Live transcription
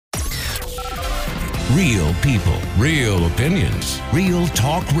Real people, real opinions, real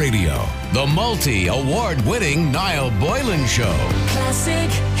talk radio. The multi-award-winning Niall Boylan Show.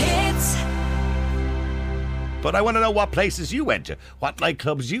 Classic hits. But I want to know what places you went to, what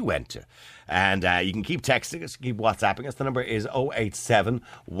nightclubs you went to. And you can keep texting us, keep WhatsApping us. The number is 087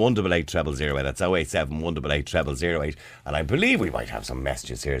 188 0008. That's 087 188 0008. And I believe we might have some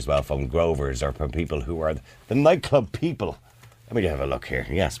messages here as well from Grovers or from people who are the nightclub people. Let me have a look here.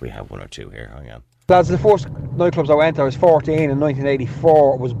 Yes, we have one or two here. Hang on. Lads, the first nightclubs I went to, I was 14 in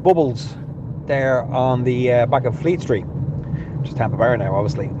 1984. It was Bubbles there on the back of Fleet Street, which is Tampa Bar now,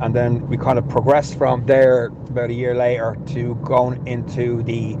 obviously. And then we kind of progressed from there about a year later to going into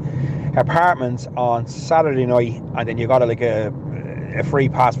the apartments on Saturday night, and then you got a free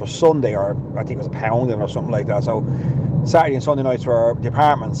pass for Sunday, or I think it was £1 or something like that. So Saturday and Sunday nights were the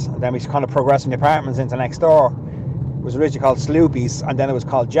apartments, and then we kind of progressed from the apartments into next door. It was originally called Sloopy's, and then it was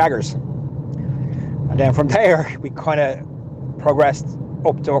called Jaggers. And then from there, we kind of progressed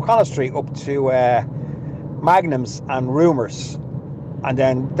up to O'Connell Street, up to Magnums and Rumours. And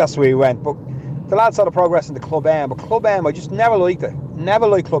then that's where we went. But the lads sort of progressed into Club M. But Club M, I just never liked it. Never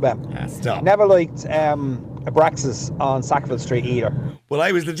liked Club M. Stop. Never liked Abraxas on Sackville Street either. Well,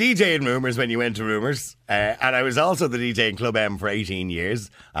 I was the DJ in Rumours when you went to Rumours. And I was also the DJ in Club M for 18 years.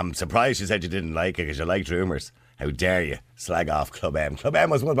 I'm surprised you said you didn't like it because you liked Rumours. How dare you slag off Club M. Club M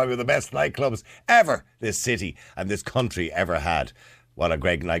was one of probably the best nightclubs ever this city and this country ever had. What a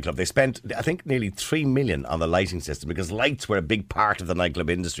great nightclub. They spent, I think, nearly $3 million on the lighting system because lights were a big part of the nightclub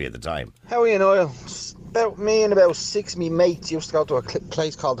industry at the time. How are you, Niall? About me and about 6 of me mates used to go to a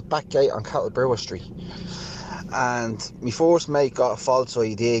place called the Back Gate on Cattle Brewer Street. And my first mate got a false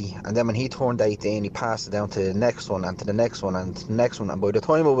ID, and then when he turned 18, he passed it down to the next one and to the next one and to the next one. And by the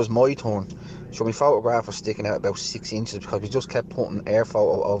time it was my turn, so my photograph was sticking out about 6 inches because we just kept putting air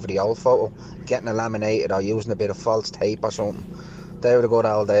photo over the old photo, getting it laminated or using a bit of false tape or something. They were the good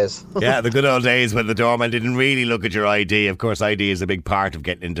old days. Yeah, the good old days when the doorman didn't really look at your ID. Of course, ID is a big part of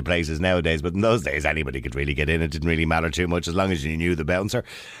getting into places nowadays, but in those days, anybody could really get in. It didn't really matter too much as long as you knew the bouncer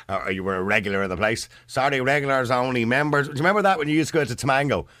or you were a regular in the place. Sorry, regulars only. Members. Do you remember that when you used to go to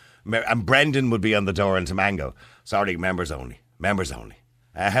Tamango? And Brendan would be on the door in Tamango. Sorry, members only. Members only.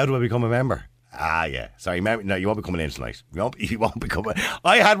 How do I become a member? Ah, yeah. Sorry, no, you won't be coming in tonight. You won't be coming.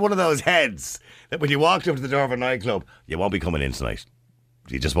 I had one of those heads that when you walked up to the door of a nightclub, you won't be coming in tonight.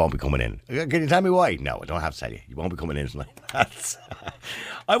 You just won't be coming in. Can you tell me why? No, I don't have to tell you. You won't be coming in tonight.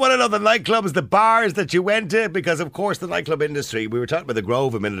 I want to know the nightclubs, the bars that you went to, because of course the nightclub industry, we were talking about the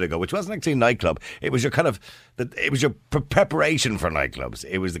Grove a minute ago, which wasn't actually a nightclub. It was your kind of, it was your preparation for nightclubs.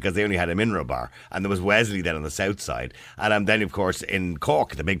 It was because they only had a mineral bar, and there was Wesley then on the south side. And then of course in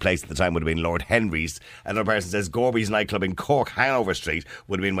Cork, the big place at the time would have been Lord Henry's. Another person says Gorby's nightclub in Cork, Hanover Street,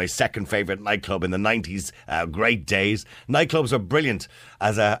 would have been my second favourite nightclub in the 90s. Great days. Nightclubs are brilliant.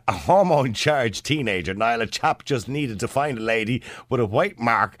 As a hormone-charged teenager, Niall, a chap just needed to find a lady with a white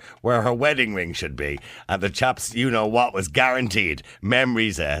mark where her wedding ring should be. And the chap's, you know what, was guaranteed.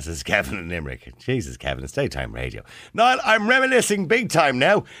 Memories, says Kevin in Limerick. Jesus, Kevin, it's daytime radio. Niall, I'm reminiscing big time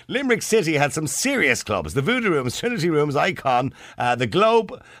now. Limerick City had some serious clubs. The Voodoo Rooms, Trinity Rooms, Icon, the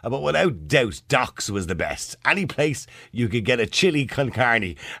Globe, but without doubt, Docks was the best. Any place you could get a chili con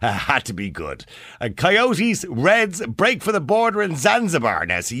carne had to be good. Coyotes, Reds, Break for the Border in Zanzibar.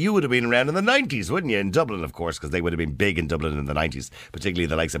 Now, see, you would have been around in the 90s, wouldn't you? In Dublin, of course, because they would have been big in Dublin in the 90s, particularly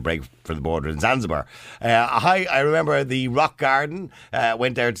the likes of Break for the Border in Zanzibar. I remember the Rock Garden.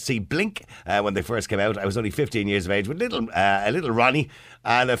 Went there to see Blink when they first came out. I was only 15 years of age with a little Ronnie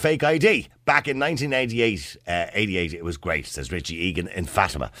and a fake ID. Back in 1988, 88, it was great, says Richie Egan in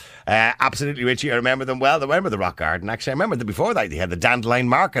Fatima. Absolutely, Richie, I remember them well. I remember the Rock Garden. Actually, I remember that before that, they had the Dandelion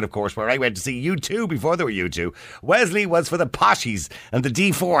Market, of course, where I went to see U2 before they were U2. Wesley was for the poshies and the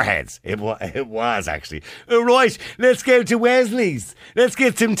D4 heads. It was actually. Right, let's go to Wesley's. Let's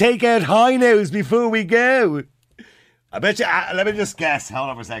get some takeout high nose before we go. I bet you, let me just guess. Hold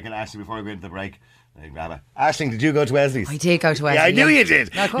on for a second, Ashley, before we go into the break. Aisling, did you go to Wesley's? I did go to Wesley's. Yeah, I knew you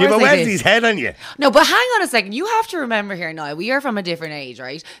did. No, of course you have a I Wesley's did. head on you. No, but hang on a second. You have to remember here now, we are from a different age,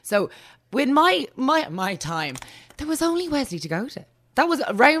 right? So, with my time, there was only Wesley to go to. That was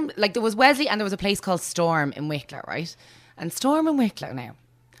around, like, there was Wesley and there was a place called Storm in Wicklow, right? And Storm in Wicklow now.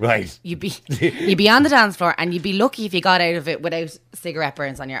 Right. You'd be on the dance floor and you'd be lucky if you got out of it without cigarette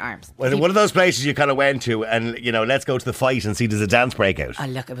burns on your arms. Well, one of those places you kind of went to and, you know, let's go to the fight and see there's a dance breakout. Oh,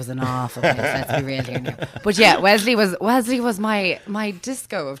 look, it was an awful place, let's be real here now. But yeah, Wesley was my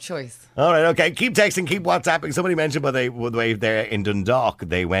disco of choice. All right, okay. Keep texting, keep WhatsApping. Somebody mentioned by the way there in Dundalk,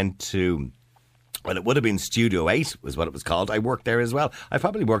 they went to Well, it would have been Studio 8 was what it was called. I worked there as well. I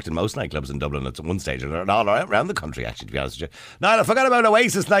probably worked in most nightclubs in Dublin at one stage, and all around the country, actually, to be honest with you. Now, I forgot about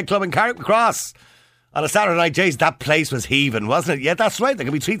Oasis nightclub in Carrickmacross. On a Saturday night, Jays, that place was heaving, wasn't it? Yeah, that's right. There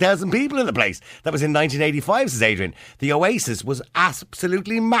could be 3,000 people in the place. That was in 1985, says Adrian. The Oasis was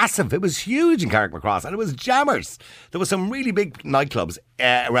absolutely massive. It was huge in Carrickmacross, and it was jammers. There were some really big nightclubs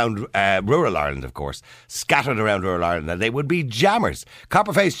around rural Ireland, of course, scattered around rural Ireland, and they would be jammers.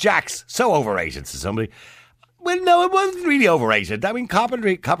 Copperface Jacks, so overrated, says somebody. Well, no, it wasn't really overrated. I mean,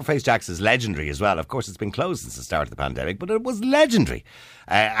 Copperface Jacks is legendary as well. Of course, it's been closed since the start of the pandemic, but it was legendary.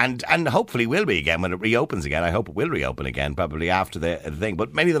 And hopefully will be again when it reopens again. I hope it will reopen again, probably after the thing.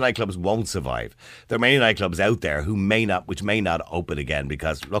 But many of the nightclubs won't survive. There are many nightclubs out there which may not open again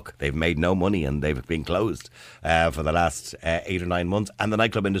because, look, they've made no money and they've been closed for the last 8 or 9 months. And the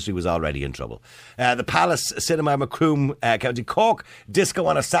nightclub industry was already in trouble. The Palace Cinema, Macroom, County Cork, disco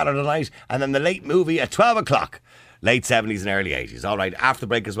on a Saturday night, and then the late movie at 12 o'clock. Late 70s and early 80s. All right, after the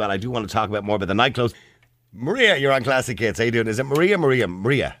break as well, I do want to talk about more about the nightclubs. Maria, you're on Classic Hits. How you doing? Is it Maria?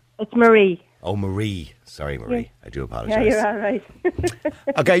 Maria? It's Marie. Oh, Marie. Sorry, Marie. Yeah. I do apologise. Yeah, you're all right.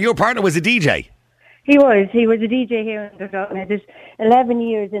 Okay, your partner was a DJ. He was a DJ here in Dundalk. Now, there's 11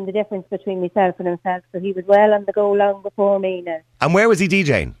 years in the difference between myself and himself, so he was well on the go long before me now. And where was he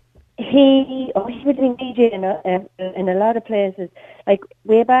DJing? He would have been DJing in a lot of places. Like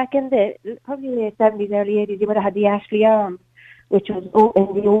way back in probably late 70s, early 80s, he would have had the Ashley Arms, which was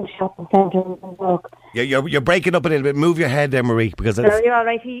in the old shopping centre in Dundalk. Yeah, you're breaking up a little bit. Move your head there, Marie, because So you're all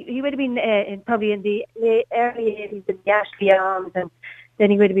right. He would have been probably in the early 80s in the Ashley Arms, and then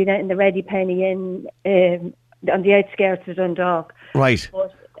he would have been out in the Ready Penny on the outskirts of Dundalk. Right.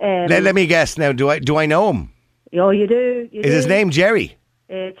 But, let me guess now. Do I know him? Oh, you do. Is his name Jerry?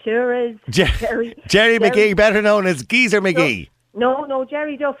 It sure is. Jerry McGee, better known as Geezer McGee. No,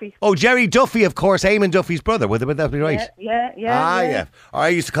 Jerry Duffy. Oh, Jerry Duffy, of course, Eamon Duffy's brother. Would that be right? Yeah. Or I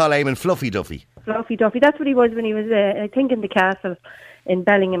used to call Eamon Fluffy Duffy. Fluffy Duffy. That's what he was when he was, I think, in the castle, in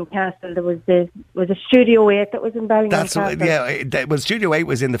Bellingham Castle. There was a Studio 8 that was in Bellingham Castle. Well, Studio 8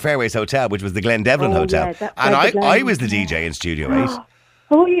 was in the Fairways Hotel, which was the Glen Devlin Hotel. Yeah, and I was the DJ in Studio 8.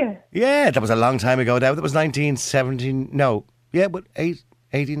 Oh, yeah. Yeah, that was a long time ago. That was 1917. No. Yeah, but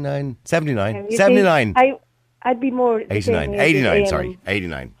 89, 79. 79. I'd be more... 89. 89, sorry.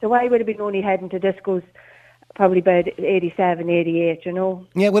 89. So I would have been only heading to discos probably about 87, 88, you know.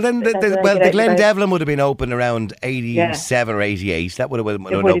 Yeah, well then, the Glen Devlin would have been open around 87 or 88. That would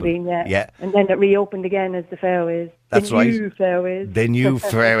have been, yeah. And then it reopened again as the Fairways. That's right. New Fairways. The new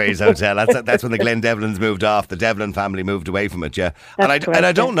Fairways Hotel. That's when the Glen Devlins moved off. The Devlin family moved away from it, yeah. And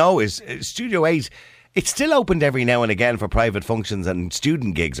I don't know, is Studio 8... It's still opened every now and again for private functions and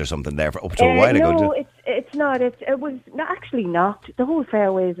student gigs or something there for up to a while ago. No, it's not. It was actually knocked. The whole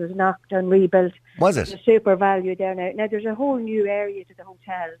Fairways was knocked and rebuilt. Was it? There's super value down now. Now there's a whole new area to the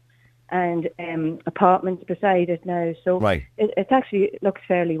hotel and apartments beside it now. So right. It actually looks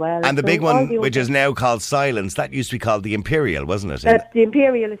fairly well. And the big one, which is now called Silence, that used to be called the Imperial, wasn't it? The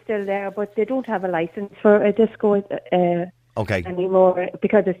Imperial is still there, but they don't have a licence for a disco. Anymore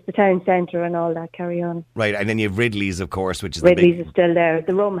because it's the town centre and all that carry on. Right, and then you have Ridley's, of course, which is Ridley's is still there.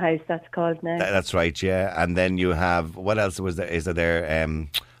 The Rum House, that's called now. That's right, yeah. And then you have, what else was there? Is there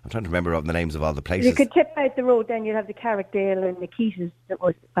I'm trying to remember all the names of all the places. You could tip out the road, then you'd have the Carrickdale and Nikitas. That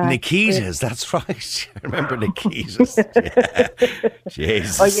was Nikitas, that's right. I remember Nikitas. Yeah.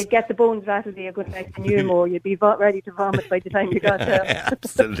 Jesus. Or you'd get the bones rattled to you good night and you more. You'd be ready to vomit by the time you got there.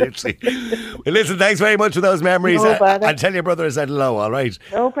 Absolutely. Well, listen, thanks very much for those memories. I'll tell your brother I said hello, all right?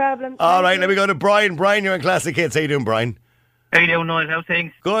 No problem. All right, let me go to Brian. Brian, you're in Classic Hits. How you doing, Brian? How you doing, Noel? How's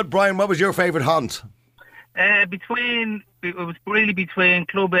things? Good. Brian, what was your favourite haunt? It was really between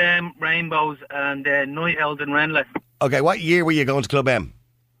Club M, Rainbows, and Night Owls and Renless. Okay, what year were you going to Club M?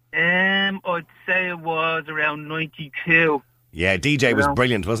 I'd say it was around 92. Yeah, DJ was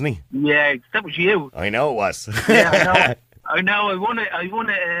brilliant, wasn't he? Yeah, that was you. I know it was. Yeah, I know. I won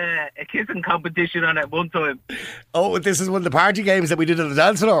a kissing competition on it one time. Oh, this is one of the party games that we did at the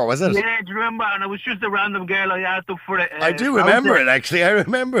dance floor, was it? Yeah, do you remember? And I was just a random girl. I asked up for it. I do remember it, actually. I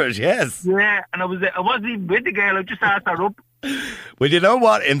remember it, yes. Yeah, and I wasn't even with the girl. I just asked her up. Well, you know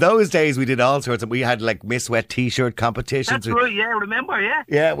what? In those days, we did all sorts of... We had, like, Miss Wet T-shirt competitions. That's right, yeah, remember, yeah.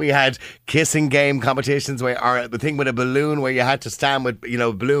 Yeah, we had kissing game competitions, or the thing with a balloon where you had to stand with,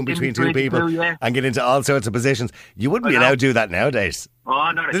 a balloon between two people and get into all sorts of positions. You wouldn't be allowed to do that nowadays.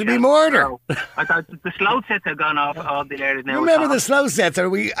 Oh, not a There'd be murder. No. I thought the slow sets had gone off all the areas now. Remember the slow sets,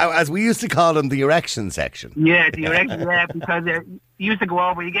 as we used to call them, the erection section? Yeah, the erection, yeah, because you used to go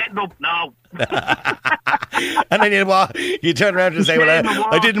over, you getting up? No. And then you turn around and say, well,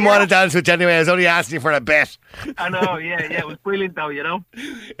 I didn't want to dance with you anyway. I was only asking you for a bet. I know, yeah. It was brilliant though, you know.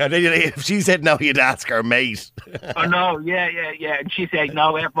 And then if she said no, you'd ask her, mate. Oh, no, yeah. And she said,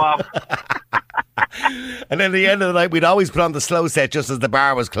 no, F off. And then at the end of the night, we'd always put on the slow set just as the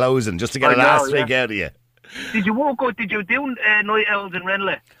bar was closing, just to get a last drink out of you. Did you walk out? Did you do Night Owls in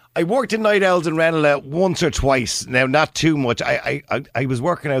Ranelagh? I worked in Night Owls in Ranelagh once or twice. Now, not too much. I was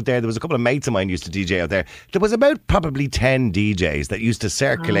working out there. There was a couple of mates of mine used to DJ out there. There was about probably 10 DJs that used to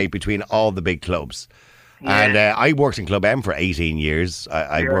circulate between all the big clubs. Yeah. And I worked in Club M for 18 years.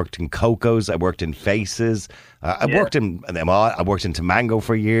 I worked in Coco's. I worked in Faces. I worked in them all. I worked in Tamango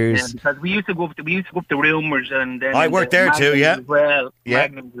for years. Yeah, because we used to go up to Rumours and then I worked there too. Yeah, as well. Yeah,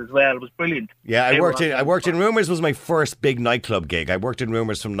 Magnums as well. It was brilliant. Yeah, I worked in Rumours. Was my first big nightclub gig. I worked in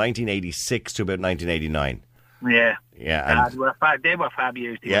Rumours from 1986 to about 1989. Yeah. Yeah, and they were fab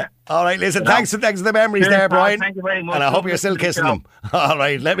years. Yeah. All right, listen, thanks for the memories there, Brian. Thank you very much. And I hope you're still kissing them. All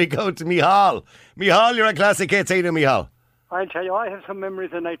right, let me go to Michal. Michal, you're a classic hit. How you doing, Michal? I'll tell you, I have some memories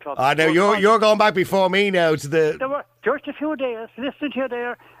of nightclubs. Now you're going back before me now to the... There were just a few days, listening to you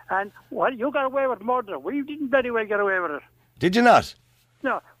there, and you got away with murder. We didn't very well get away with it. Did you not?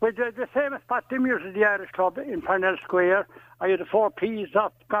 No, with the famous Pat Dimmer's at the Irish Club in Parnell Square. I had the 4 Ps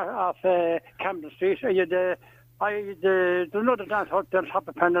off Camden Street. I had there's another dance hall on top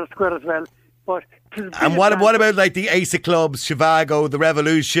of Parnell Square as well. But and what about like the Ace of Clubs, Chivago, the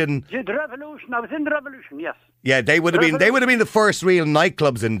Revolution? Yeah, the Revolution. I was in the Revolution, yes. Yeah, they would have been the first real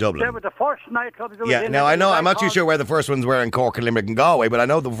nightclubs in Dublin. They were the first nightclubs. Yeah, now I know I'm not too sure where the first ones were in Cork and Limerick and Galway, but I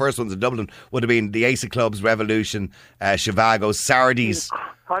know the first ones in Dublin would have been the Ace of Clubs, Revolution, Chivago, Sardi's.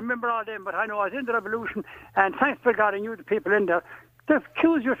 I remember all them, but I know I was in the Revolution, and thanks to God I knew the people in there. The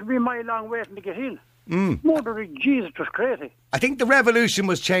queues used to be a mile long waiting to get in. Mother of Jesus, it was crazy. I think the Revolution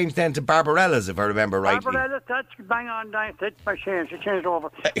was changed then to Barbarella's, if I remember rightly. Barbarella's, that's bang on down. That's my change. It changed over.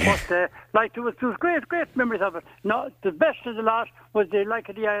 But there was great memories of it. No, the best of the lot was the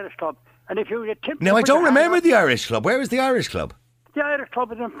Irish Club. And if you get now, I don't remember the Irish Club. Where is the Irish Club? The Irish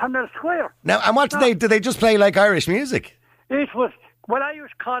Club is in Parnell Square. Now, and what did they just play like Irish music? It was. Well, I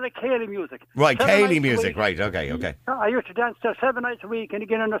used to call it Cayley music. Right, Cayley music, right, okay. I used to dance there 7 nights a week and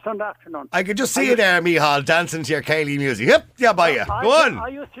again on a Sunday afternoon. I could just see you there, Michal, dancing to your Cayley music. Yep, yeah, by you. Go on. I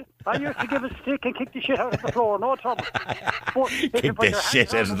used to give a stick and kick the shit out of the floor, no trouble. Kick the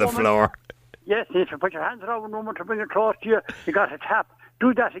shit out of the floor. Yes, if you put your hands around a woman to bring it close to you, you got a tap.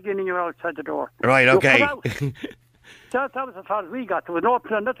 Do that again and you're outside the door. Right, okay. That was as far as we got. There was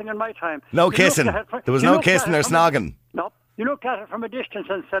nothing in my time. No kissing. There was no kissing or snogging. No. You looked at it from a distance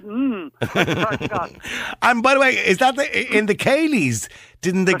and said, And by the way, is that in the Cayleys?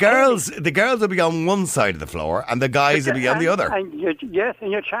 Didn't the girls would be on one side of the floor and the guys would be on the other? Yes,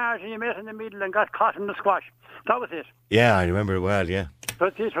 and you charged and you met in the middle and got caught in the squash. That was it. Yeah, I remember it well, yeah.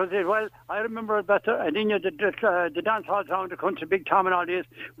 But this was it. Well, I remember it better. And then you had the dance halls around the country, Big Tom and all this,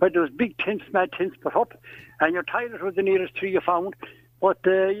 where there was big tents, mad tents put up, and your toilet was the nearest tree you found. But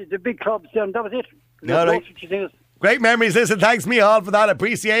the big clubs, that was it. No, right. Great memories. Listen, thanks me all for that.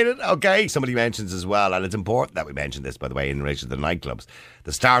 Appreciate it. Okay. Somebody mentions as well, and it's important that we mention this, by the way, in relation to the nightclubs.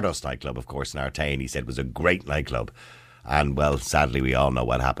 The Stardust nightclub, of course, in Artane, he said was a great nightclub. And, well, sadly, we all know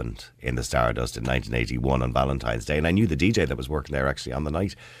what happened in the Stardust in 1981 on Valentine's Day. And I knew the DJ that was working there actually on the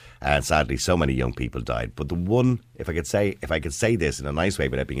night. And sadly, so many young people died. But the one, if I could say this in a nice way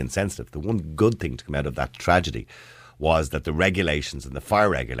without being insensitive, the one good thing to come out of that tragedy was that the regulations and the fire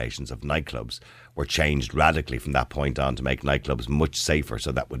regulations of nightclubs were changed radically from that point on to make nightclubs much safer,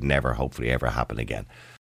 so that would never, hopefully, ever happen again.